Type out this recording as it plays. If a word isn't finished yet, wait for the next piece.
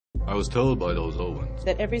I was told by those old ones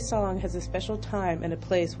that every song has a special time and a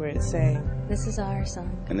place where it's sang. This is our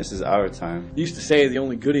song. And this is our time. They used to say the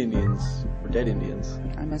only good Indians were dead Indians.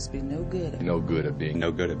 I must be no good. no good at being No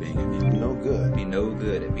good at being Indian. No good. Be no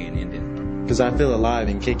good at being Indian. Because I feel alive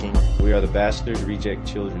and kicking. We are the bastard reject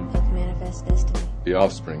children Of manifest destiny. the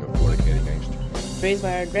offspring of fornicating gangsters. Raised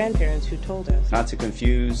by our grandparents who told us. not to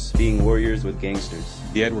confuse being warriors with gangsters.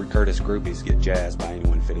 The Edward Curtis groupies get jazzed by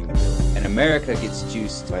anyone fitting the bill. And America gets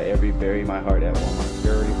juiced by every bury my heart at Walmart.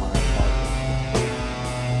 Bury my heart.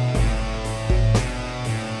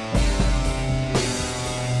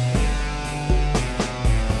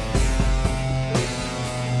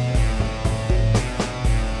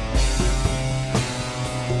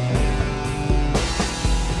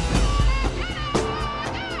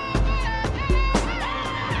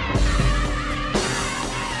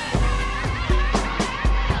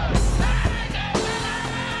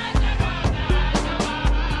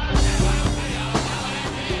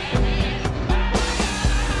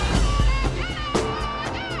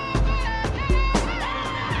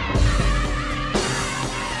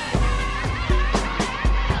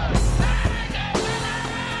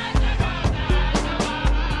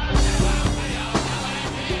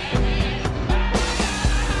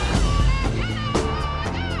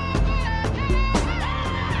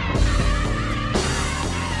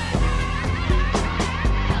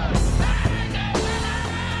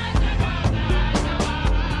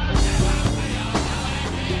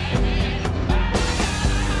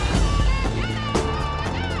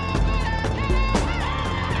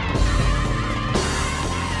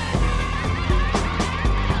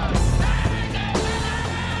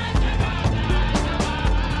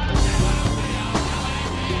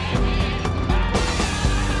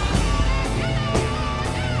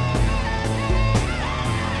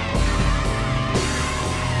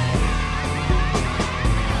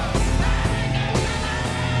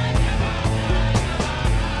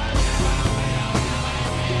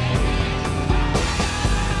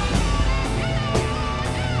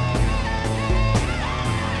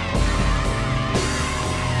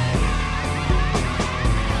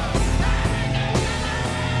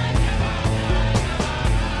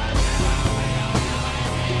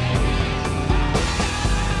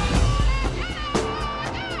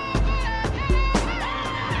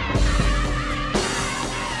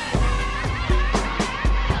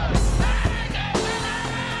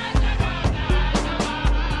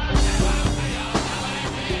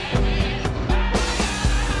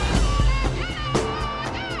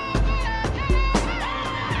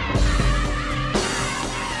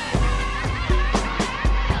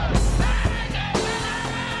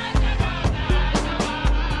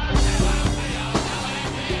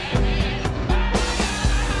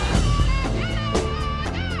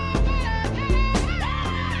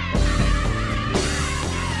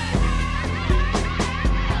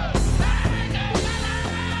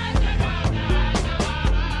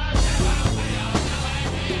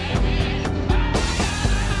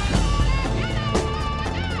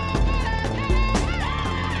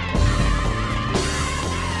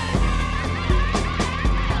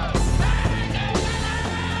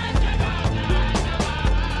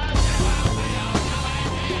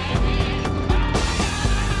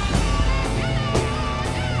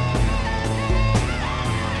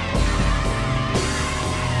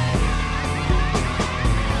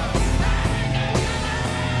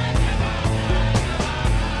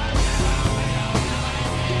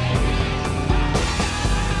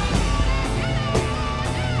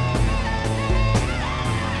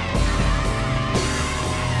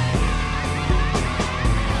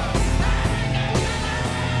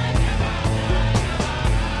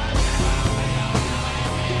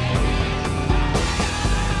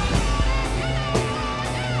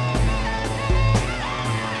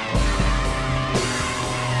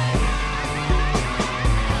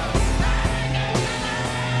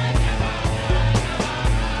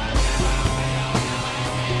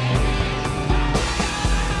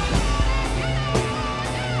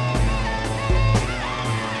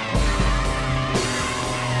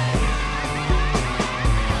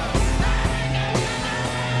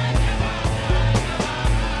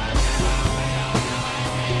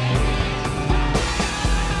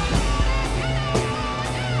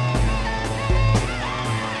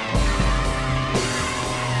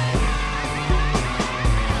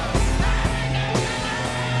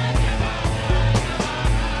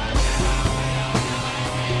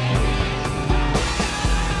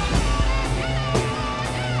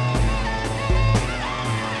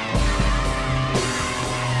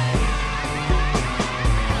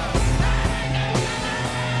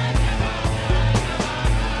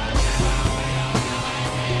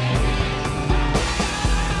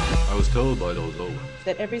 told by those old ones.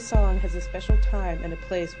 that every song has a special time and a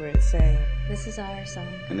place where it's saying, This is our song.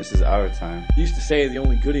 And this is our time. They used to say the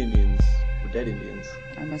only good Indians were dead Indians.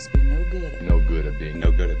 I must be no good. No good at being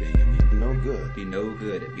No good at being Indian. No good. Be no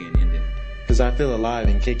good at being Indian. Because I feel alive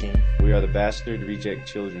and kicking. We are the bastard reject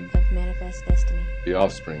children. Of manifest destiny. the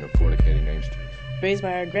offspring of fornicating gangsters. raised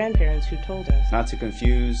by our grandparents who told us. Not to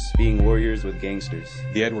confuse being warriors with gangsters.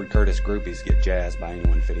 The Edward Curtis groupies get jazzed by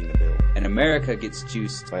anyone fitting the bill. And America gets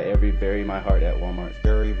juiced by every bury my heart at Walmart.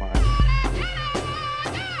 Bury my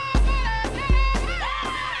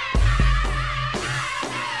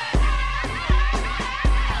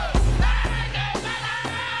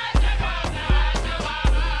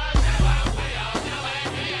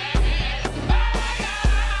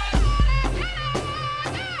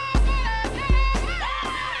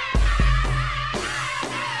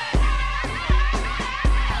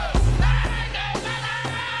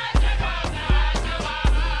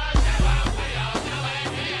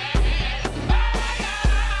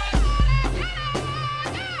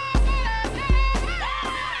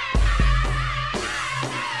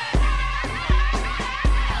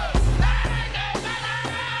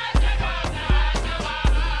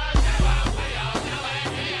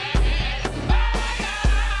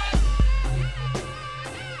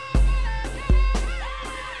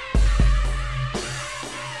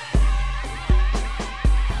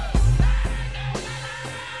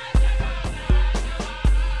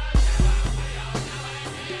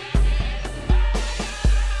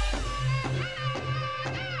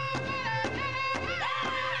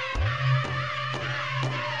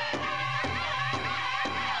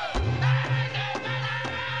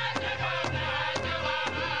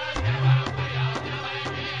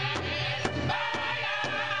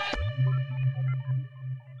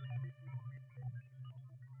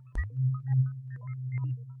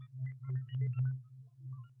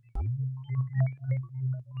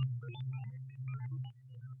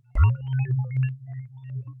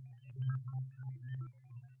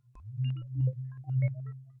Thank you.